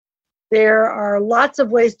There are lots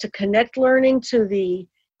of ways to connect learning to the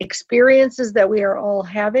experiences that we are all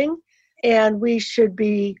having, and we should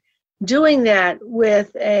be doing that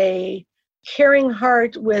with a caring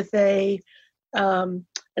heart, with an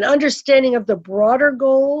understanding of the broader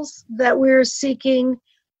goals that we're seeking,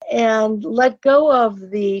 and let go of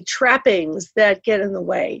the trappings that get in the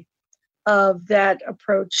way of that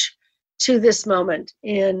approach to this moment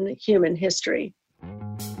in human history.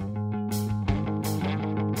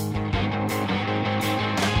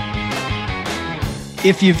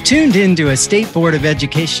 If you've tuned into a State Board of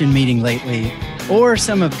Education meeting lately, or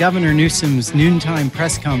some of Governor Newsom's noontime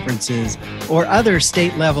press conferences, or other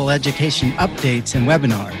state-level education updates and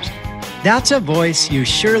webinars, that's a voice you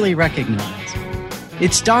surely recognize.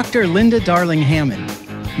 It's Dr. Linda Darling-Hammond,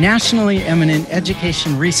 nationally eminent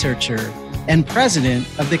education researcher and president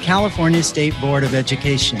of the California State Board of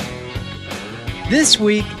Education. This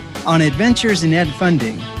week on Adventures in Ed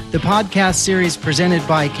Funding, the podcast series presented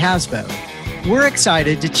by CASBO, we're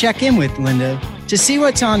excited to check in with Linda to see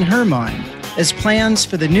what's on her mind as plans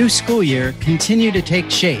for the new school year continue to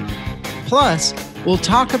take shape. Plus, we'll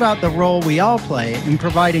talk about the role we all play in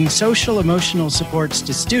providing social-emotional supports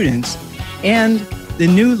to students and the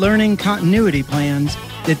new learning continuity plans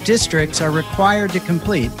that districts are required to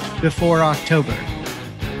complete before October.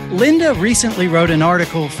 Linda recently wrote an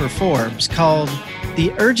article for Forbes called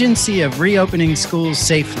 "The Urgency of Reopening Schools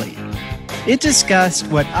Safely." It discussed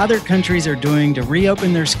what other countries are doing to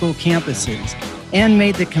reopen their school campuses and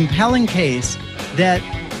made the compelling case that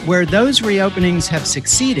where those reopenings have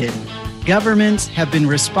succeeded, governments have been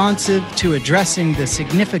responsive to addressing the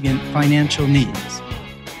significant financial needs.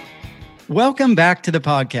 Welcome back to the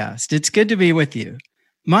podcast. It's good to be with you.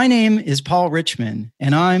 My name is Paul Richmond,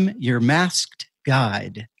 and I'm your masked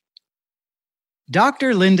guide.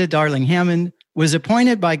 Dr. Linda Darling-Hammond was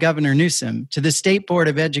appointed by Governor Newsom to the State Board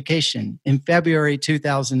of Education in February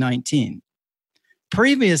 2019.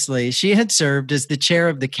 Previously, she had served as the chair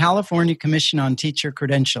of the California Commission on Teacher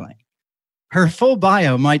Credentialing. Her full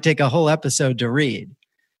bio might take a whole episode to read.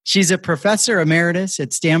 She's a professor emeritus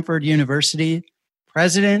at Stanford University,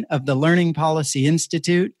 president of the Learning Policy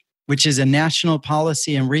Institute, which is a national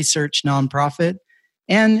policy and research nonprofit,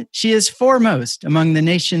 and she is foremost among the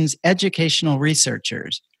nation's educational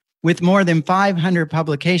researchers, with more than 500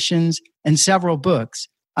 publications and several books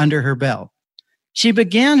under her belt. She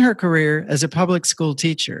began her career as a public school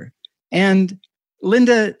teacher. And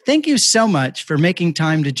Linda, thank you so much for making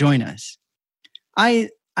time to join us. I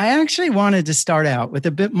actually wanted to start out with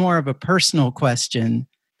a bit more of a personal question,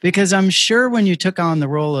 because I'm sure when you took on the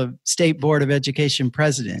role of State Board of Education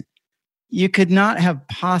president, you could not have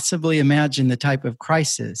possibly imagined the type of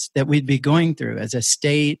crisis that we'd be going through as a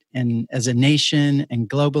state and as a nation and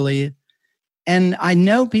globally. And I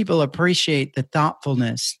know people appreciate the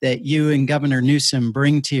thoughtfulness that you and Governor Newsom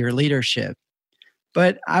bring to your leadership.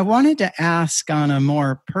 But I wanted to ask on a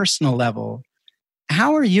more personal level,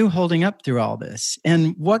 how are you holding up through all this?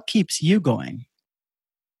 And what keeps you going?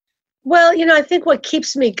 Well, I think what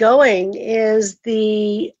keeps me going is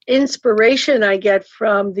the inspiration I get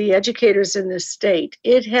from the educators in this state.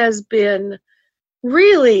 It has been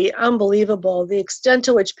really unbelievable, the extent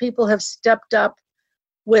to which people have stepped up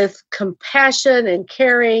with compassion and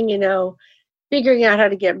caring, figuring out how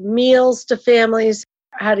to get meals to families,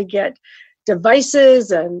 how to get devices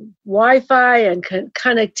and Wi-Fi and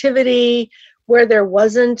connectivity where there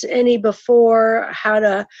wasn't any before, how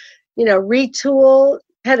to, retool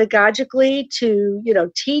pedagogically to,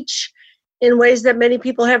 teach in ways that many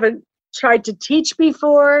people haven't tried to teach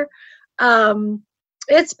before.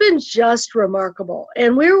 It's been just remarkable.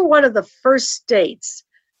 And we were one of the first states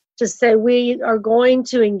to say we are going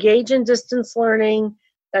to engage in distance learning.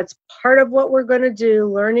 That's part of what we're going to do.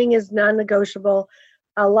 Learning is non-negotiable.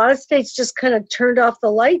 A lot of states just kind of turned off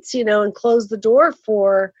the lights, and closed the door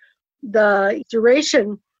for the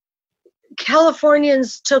duration.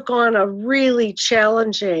 Californians took on a really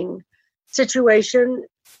challenging situation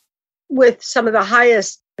with some of the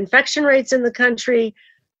highest infection rates in the country,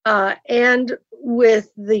 and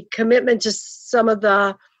with the commitment to some of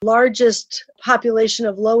the largest population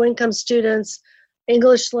of low-income students,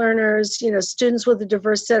 English learners, students with a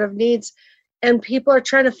diverse set of needs, and people are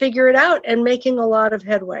trying to figure it out and making a lot of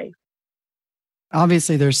headway.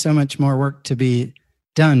 Obviously, there's so much more work to be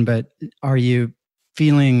done, but are you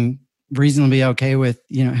feeling reasonably okay with,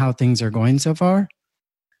 how things are going so far?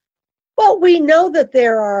 Well, we know that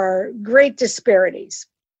there are great disparities.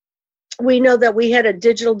 We know that we had a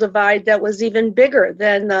digital divide that was even bigger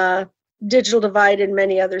than the digital divide in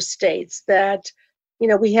many other states, that,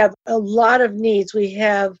 we have a lot of needs. We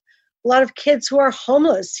have a lot of kids who are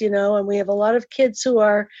homeless, and we have a lot of kids who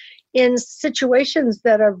are in situations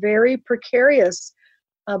that are very precarious,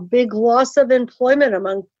 a big loss of employment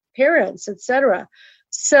among parents, etc.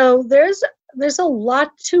 So there's a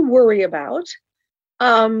lot to worry about.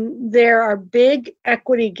 There are big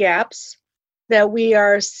equity gaps that we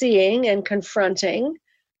are seeing and confronting.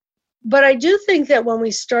 But I do think that when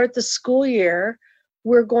we start the school year,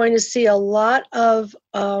 we're going to see a lot of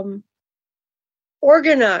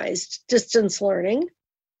organized distance learning,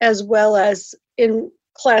 as well as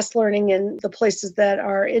in-class learning in the places that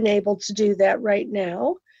are enabled to do that right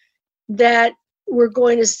now, that we're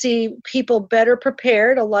going to see people better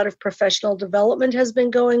prepared. A lot of professional development has been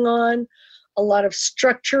going on, a lot of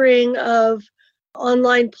structuring of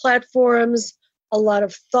online platforms, a lot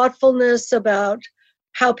of thoughtfulness about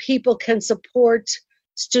how people can support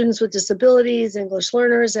students with disabilities, English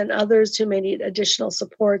learners, and others who may need additional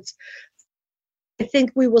supports. I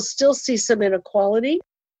think we will still see some inequality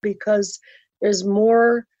because there's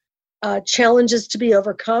more challenges to be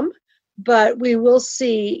overcome, but we will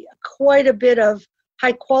see quite a bit of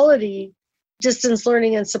high quality distance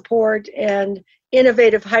learning and support and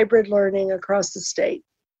innovative hybrid learning across the state.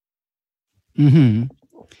 Mm-hmm.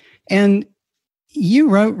 And you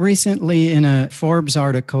wrote recently in a Forbes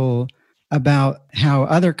article about how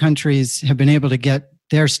other countries have been able to get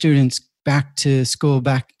their students back to school,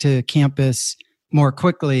 back to campus more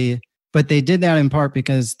quickly, but they did that in part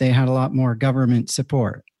because they had a lot more government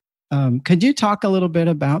support. Could you talk a little bit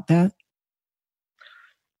about that?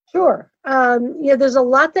 Sure. There's a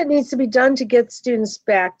lot that needs to be done to get students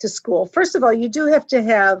back to school. First of all, you do have to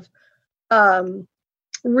have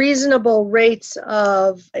reasonable rates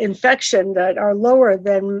of infection that are lower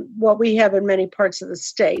than what we have in many parts of the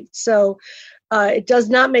state. So it does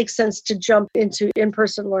not make sense to jump into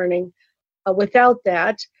in-person learning without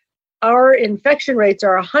that. Our infection rates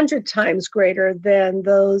are 100 times greater than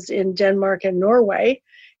those in Denmark and Norway,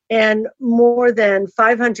 and more than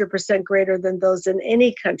 500% greater than those in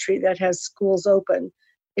any country that has schools open,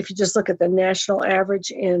 if you just look at the national average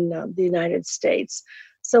in the United States.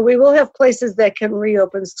 So we will have places that can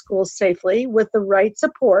reopen schools safely with the right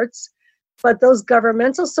supports, but those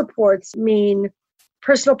governmental supports mean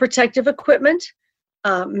personal protective equipment,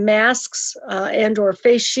 masks and or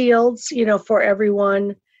face shields, for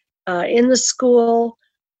everyone in the school.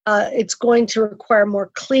 It's going to require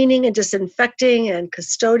more cleaning and disinfecting and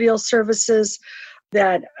custodial services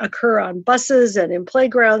that occur on buses and in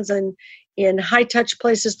playgrounds and in high-touch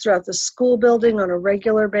places throughout the school building on a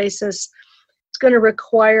regular basis. It's going to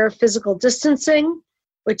require physical distancing,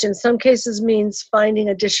 which in some cases means finding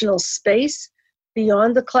additional space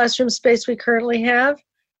beyond the classroom space we currently have.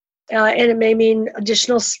 And it may mean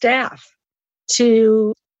additional staff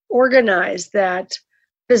to organize that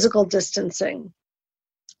physical distancing.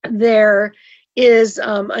 There is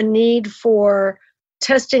a need for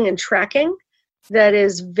testing and tracking that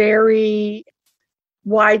is very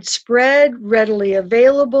widespread, readily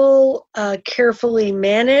available, carefully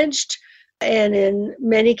managed. And in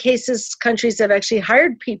many cases, countries have actually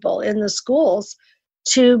hired people in the schools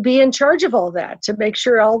to be in charge of all that, to make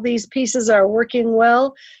sure all these pieces are working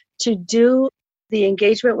well, to do the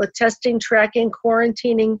engagement with testing, tracking,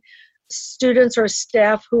 quarantining students or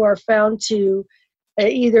staff who are found to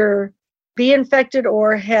either be infected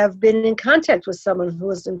or have been in contact with someone who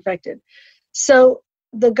was infected. So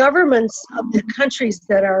the governments of the countries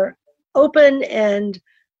that are open and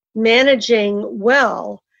managing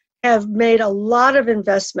well have made a lot of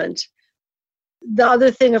investment. The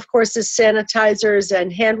other thing, of course, is sanitizers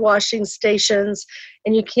and hand washing stations,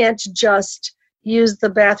 and you can't just use the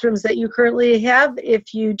bathrooms that you currently have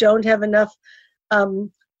if you don't have enough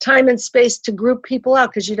time and space to group people out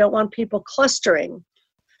because you don't want people clustering.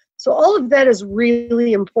 So all of that is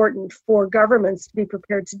really important for governments to be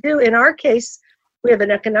prepared to do. In our case, we have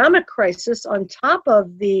an economic crisis on top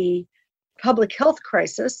of the public health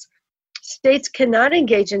crisis. States cannot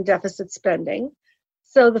engage in deficit spending.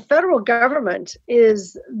 So the federal government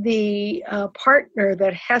is the partner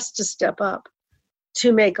that has to step up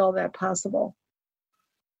to make all that possible.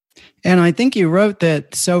 And I think you wrote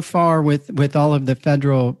that so far with all of the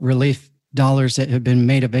federal relief dollars that have been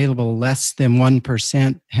made available, less than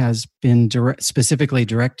 1% has been specifically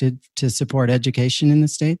directed to support education in the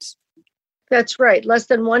states? That's right. Less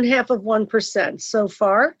than 0.5% so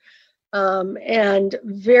far. And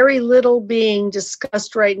very little being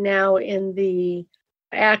discussed right now in the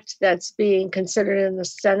act that's being considered in the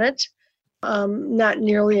Senate. Not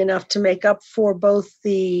nearly enough to make up for both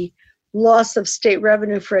the loss of state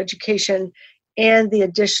revenue for education and the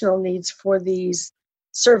additional needs for these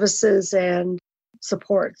services and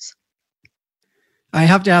supports. I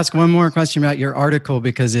have to ask one more question about your article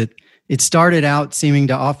because it It started out seeming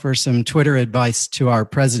to offer some Twitter advice to our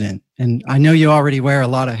president. And I know you already wear a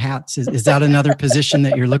lot of hats. Is that another position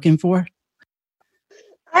that you're looking for?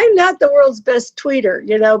 I'm not the world's best tweeter,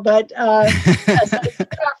 but yes, I did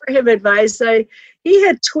offer him advice. He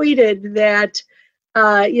had tweeted that,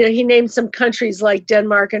 he named some countries like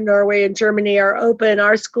Denmark and Norway and Germany are open.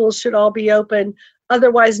 Our schools should all be open,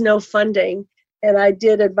 otherwise no funding. And I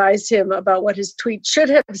did advise him about what his tweet should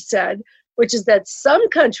have said, which is that some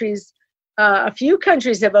countries, a few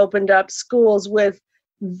countries have opened up schools with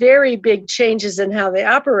very big changes in how they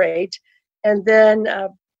operate. And then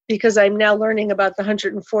because I'm now learning about the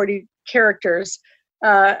 140 characters,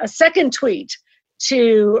 a second tweet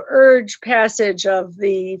to urge passage of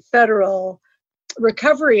the Federal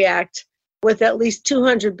Recovery Act with at least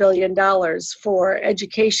 $200 billion for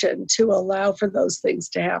education to allow for those things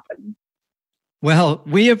to happen. Well,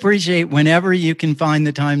 we appreciate whenever you can find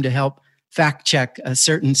the time to help fact check a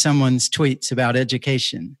certain someone's tweets about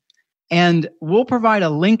education. And we'll provide a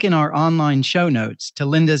link in our online show notes to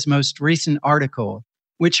Linda's most recent article,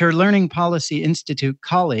 which her Learning Policy Institute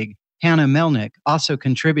colleague, Hannah Melnick, also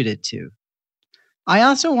contributed to. I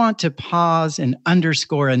also want to pause and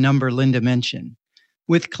underscore a number Linda mentioned.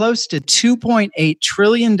 With close to $2.8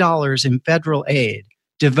 trillion in federal aid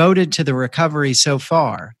devoted to the recovery so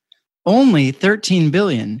far, only $13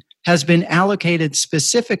 billion has been allocated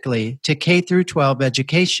specifically to K-12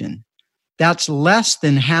 education. That's less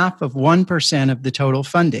than half of 1% of the total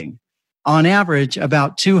funding. On average,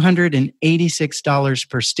 about $286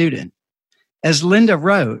 per student. As Linda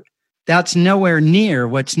wrote, that's nowhere near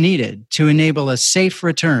what's needed to enable a safe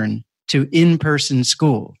return to in-person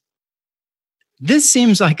school. This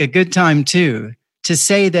seems like a good time, too, to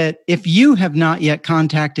say that if you have not yet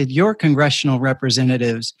contacted your congressional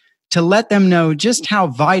representatives to let them know just how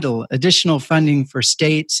vital additional funding for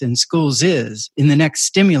states and schools is in the next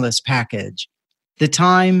stimulus package, the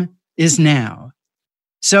time is now.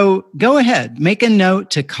 So go ahead, make a note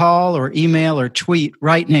to call or email or tweet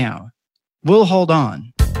right now. We'll hold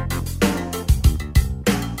on.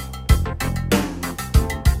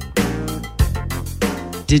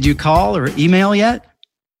 Did you call or email yet?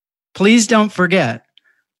 Please don't forget.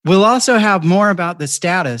 We'll also have more about the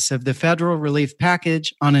status of the federal relief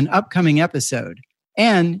package on an upcoming episode,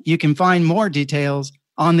 and you can find more details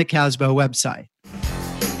on the CASBO website.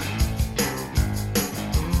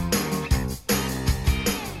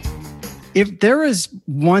 If there was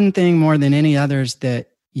one thing more than any others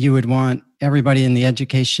that you would want everybody in the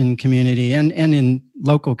education community and in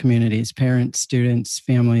local communities, parents, students,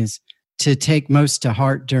 families, to take most to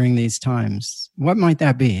heart during these times, what might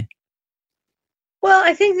that be? Well,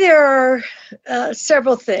 I think there are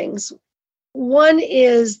several things. One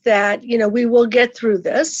is that, we will get through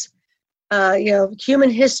this.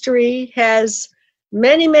 Human history has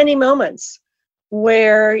many, many moments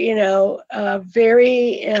where,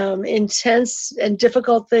 very intense and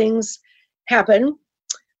difficult things happen.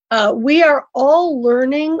 We are all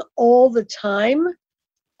learning all the time.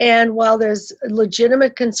 And while there's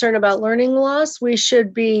legitimate concern about learning loss, we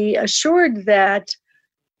should be assured that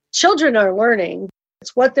children are learning.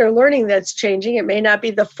 It's what they're learning that's changing. It may not be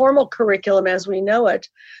the formal curriculum as we know it,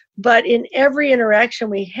 but in every interaction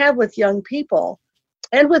we have with young people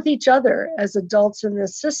and with each other as adults in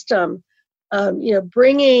this system,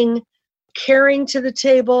 bringing caring to the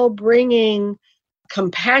table, bringing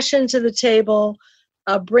compassion to the table,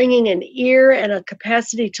 bringing an ear and a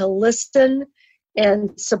capacity to listen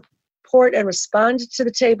and support and respond to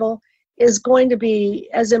the table is going to be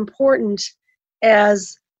as important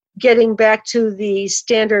as getting back to the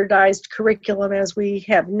standardized curriculum as we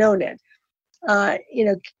have known it.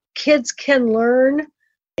 Kids can learn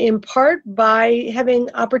in part by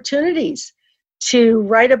having opportunities to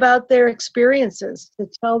write about their experiences, to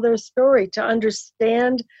tell their story, to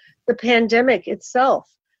understand the pandemic itself.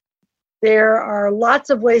 There are lots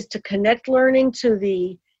of ways to connect learning to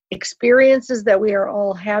the experiences that we are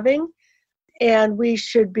all having, and we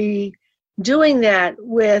should be doing that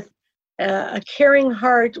with a caring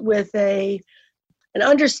heart, with an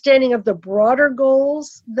understanding of the broader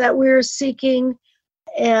goals that we're seeking,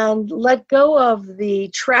 and let go of the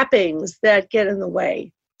trappings that get in the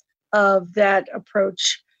way of that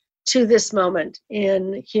approach to this moment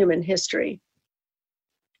in human history.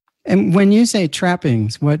 And when you say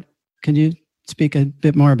trappings, can you speak a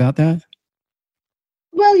bit more about that?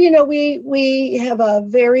 Well, we have a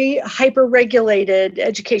very hyper-regulated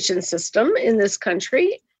education system in this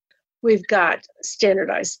country. We've got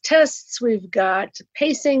standardized tests, we've got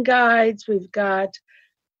pacing guides, we've got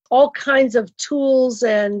all kinds of tools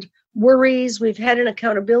and worries. We've had an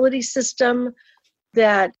accountability system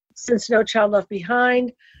that, since No Child Left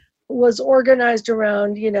Behind, was organized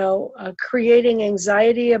around, creating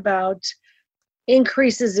anxiety about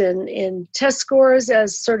increases in test scores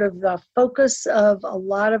as sort of the focus of a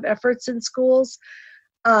lot of efforts in schools.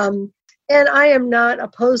 And I am not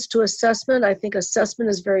opposed to assessment. I think assessment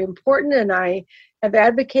is very important, and I have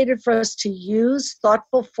advocated for us to use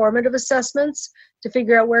thoughtful formative assessments to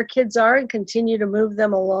figure out where kids are and continue to move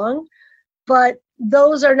them along. But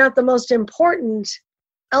those are not the most important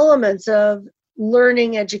elements of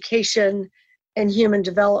learning, education, and human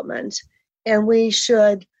development. And we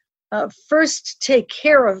should first take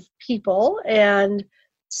care of people, and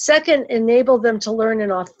second, enable them to learn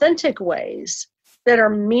in authentic ways that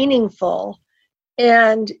are meaningful,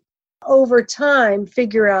 and over time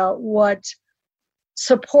figure out what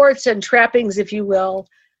supports and trappings, if you will,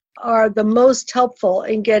 are the most helpful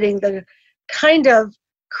in getting the kind of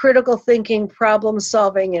critical thinking, problem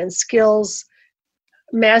solving, and skills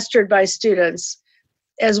mastered by students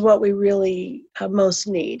as what we really most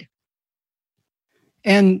need.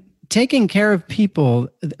 And taking care of people,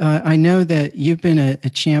 I know that you've been a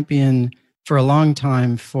champion for a long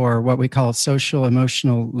time for what we call social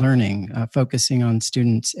emotional learning, focusing on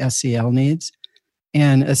students' SEL needs.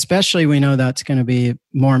 And especially we know that's going to be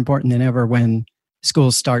more important than ever when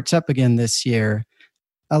school starts up again this year.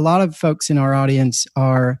 A lot of folks in our audience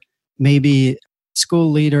are maybe school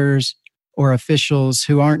leaders or officials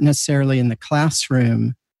who aren't necessarily in the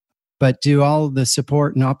classroom, but do all the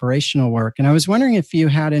support and operational work. And I was wondering if you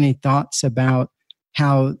had any thoughts about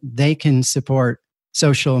how they can support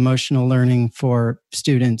social emotional learning for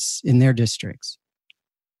students in their districts.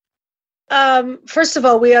 First of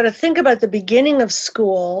all, we ought to think about the beginning of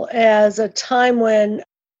school as a time when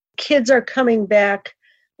kids are coming back,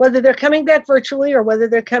 whether they're coming back virtually or whether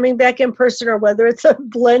they're coming back in person or whether it's a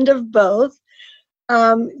blend of both,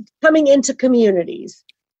 coming into communities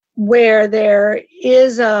where there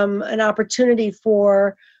is an opportunity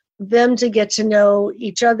for them to get to know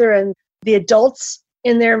each other and the adults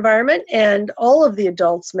in their environment. And all of the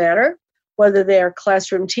adults matter, whether they are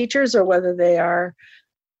classroom teachers or whether they are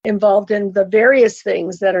involved in the various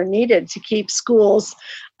things that are needed to keep schools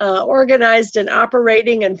organized and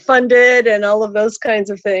operating and funded and all of those kinds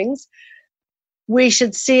of things. We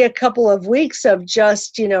should see a couple of weeks of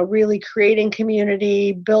just, really creating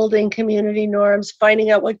community, building community norms, finding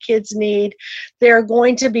out what kids need. There are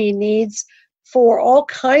going to be needs for all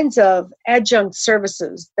kinds of adjunct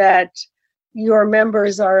services that your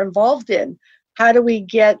members are involved in. How do we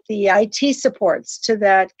get the IT supports to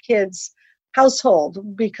that kid's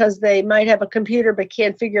household because they might have a computer but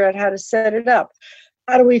can't figure out how to set it up?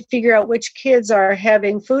 How do we figure out which kids are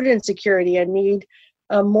having food insecurity and need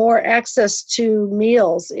more access to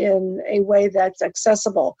meals in a way that's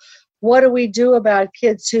accessible? What do we do about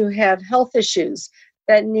kids who have health issues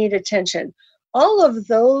that need attention? All of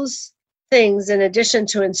those things, in addition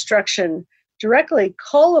to instruction directly,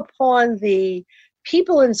 call upon the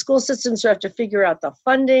people in school systems who have to figure out the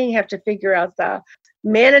funding, have to figure out the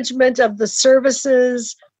management of the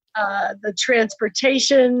services, the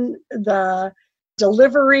transportation, the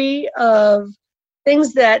delivery of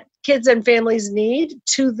things that kids and families need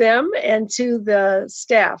to them and to the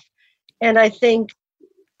staff. And I think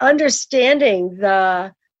understanding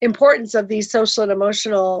the importance of these social and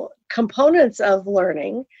emotional components of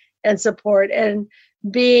learning and support and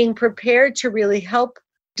being prepared to really help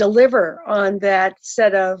deliver on that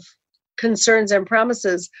set of concerns and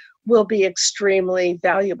promises will be extremely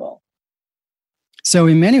valuable. So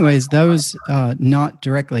in many ways, those not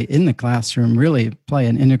directly in the classroom really play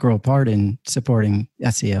an integral part in supporting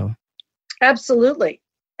SEL. Absolutely.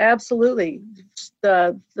 Absolutely.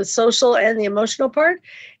 The social and the emotional part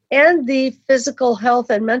and the physical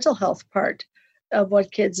health and mental health part of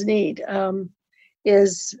what kids need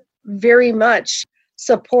is very much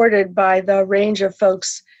supported by the range of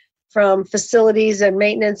folks from facilities and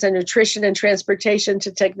maintenance and nutrition and transportation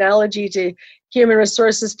to technology to human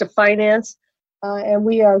resources to finance. And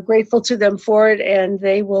we are grateful to them for it, and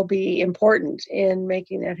they will be important in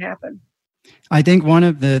making that happen. I think one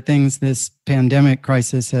of the things this pandemic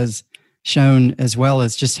crisis has shown as well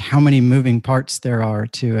is just how many moving parts there are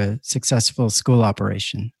to a successful school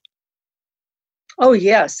operation. Oh,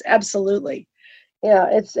 yes, absolutely. Yeah,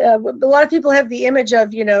 it's a lot of people have the image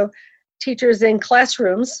of, teachers in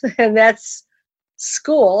classrooms, and that's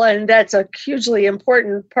school, and that's a hugely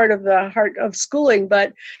important part of the heart of schooling,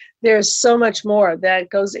 but there's so much more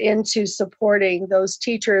that goes into supporting those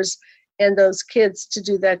teachers and those kids to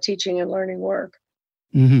do that teaching and learning work.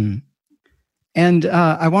 Mm-hmm. And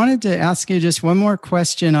I wanted to ask you just one more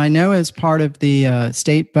question. I know as part of the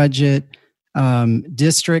state budget,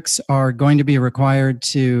 districts are going to be required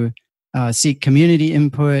to seek community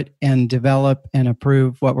input, and develop and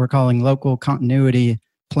approve what we're calling local continuity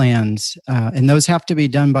plans. And those have to be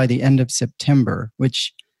done by the end of September,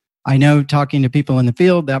 which I know, talking to people in the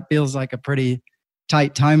field, that feels like a pretty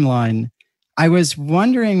tight timeline. I was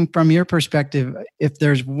wondering, from your perspective, if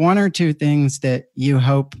there's one or two things that you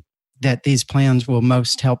hope that these plans will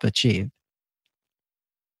most help achieve.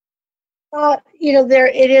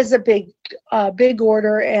 It is a big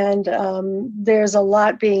order, and there's a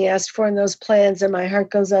lot being asked for in those plans, and my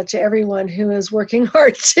heart goes out to everyone who is working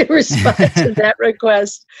hard to respond to that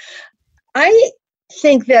request. I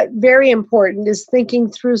think that very important is thinking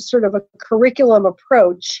through sort of a curriculum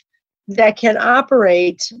approach that can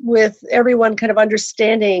operate with everyone kind of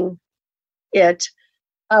understanding it,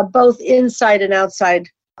 both inside and outside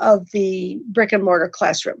of the brick and mortar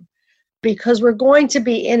classroom. Because we're going to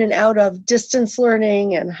be in and out of distance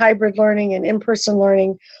learning and hybrid learning and in-person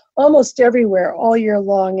learning almost everywhere all year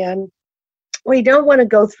long. And we don't want to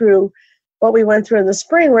go through what we went through in the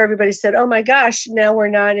spring where everybody said, oh my gosh, now we're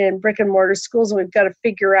not in brick and mortar schools and we've got to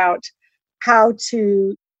figure out how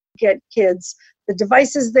to get kids the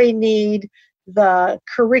devices they need, the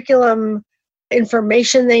curriculum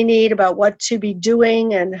information they need about what to be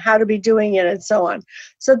doing and how to be doing it, and so on.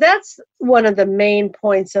 So that's one of the main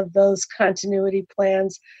points of those continuity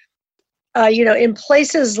plans. In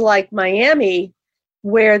places like Miami,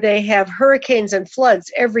 where they have hurricanes and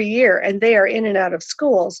floods every year and they are in and out of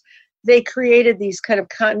schools, they created these kind of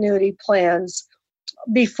continuity plans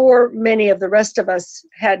before many of the rest of us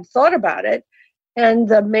had thought about it. And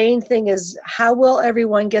the main thing is, how will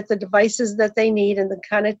everyone get the devices that they need and the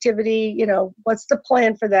connectivity? What's the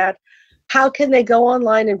plan for that? How can they go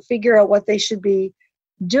online and figure out what they should be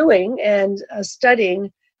doing and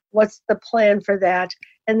studying? What's the plan for that?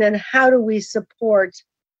 And then how do we support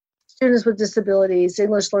students with disabilities,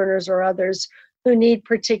 English learners or others who need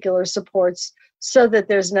particular supports so that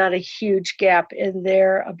there's not a huge gap in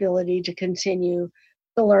their ability to continue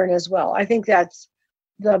to learn as well? I think that's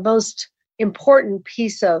the most important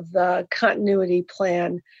piece of the continuity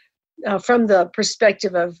plan from the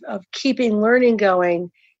perspective of keeping learning going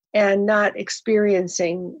and not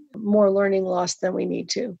experiencing more learning loss than we need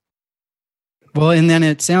to. Well, and then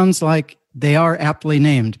it sounds like they are aptly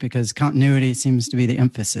named because continuity seems to be the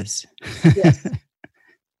emphasis. Yes,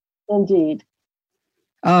 indeed.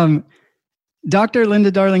 Dr. Linda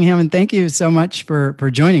Darling-Hammond, thank you so much for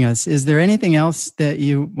joining us. Is there anything else that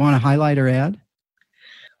you want to highlight or add?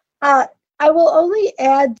 I will only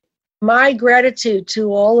add my gratitude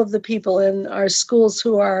to all of the people in our schools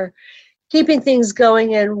who are keeping things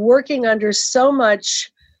going and working under so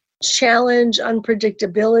much challenge,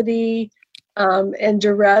 unpredictability, and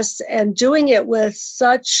duress, and doing it with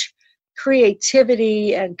such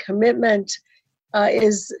creativity and commitment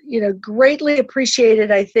is, greatly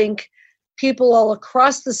appreciated. I think people all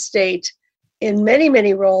across the state in many,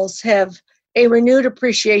 many roles have a renewed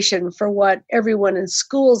appreciation for what everyone in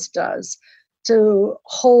schools does to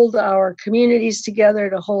hold our communities together,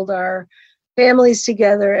 to hold our families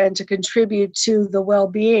together, and to contribute to the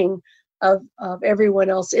well-being of everyone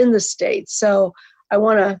else in the state. So I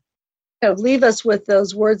want to kind of leave us with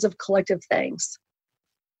those words of collective thanks.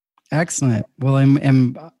 Excellent. Well,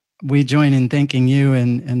 and we join in thanking you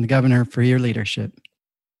and the governor for your leadership.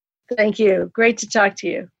 Thank you. Great to talk to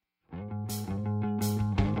you.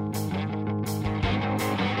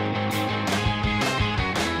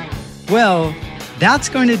 Well, that's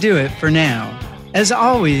going to do it for now. As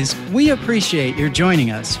always, we appreciate your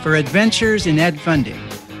joining us for Adventures in Ed Funding,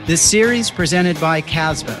 this series presented by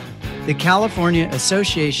CASBO, the California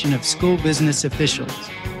Association of School Business Officials.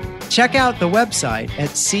 Check out the website at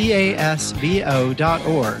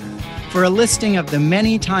casbo.org for a listing of the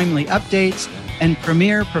many timely updates and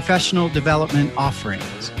premier professional development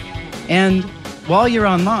offerings. And while you're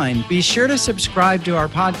online, be sure to subscribe to our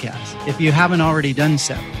podcast if you haven't already done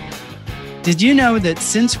so. Did you know that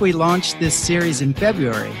since we launched this series in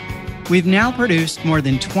February, we've now produced more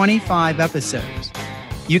than 25 episodes?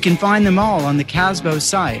 You can find them all on the CASBO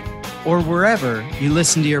site or wherever you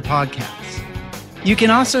listen to your podcasts. You can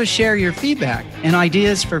also share your feedback and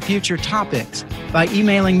ideas for future topics by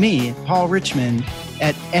emailing me, Paul Richmond,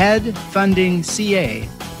 at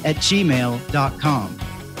edfundingca@gmail.com.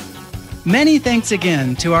 Many thanks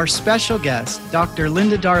again to our special guest, Dr.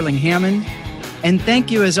 Linda Darling-Hammond, and thank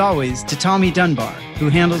you, as always, to Tommy Dunbar, who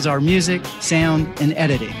handles our music, sound, and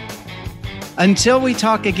editing. Until we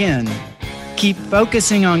talk again, keep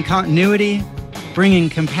focusing on continuity, bringing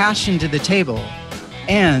compassion to the table,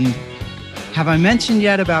 and have I mentioned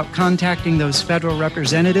yet about contacting those federal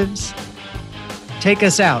representatives? Take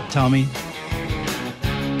us out, Tommy.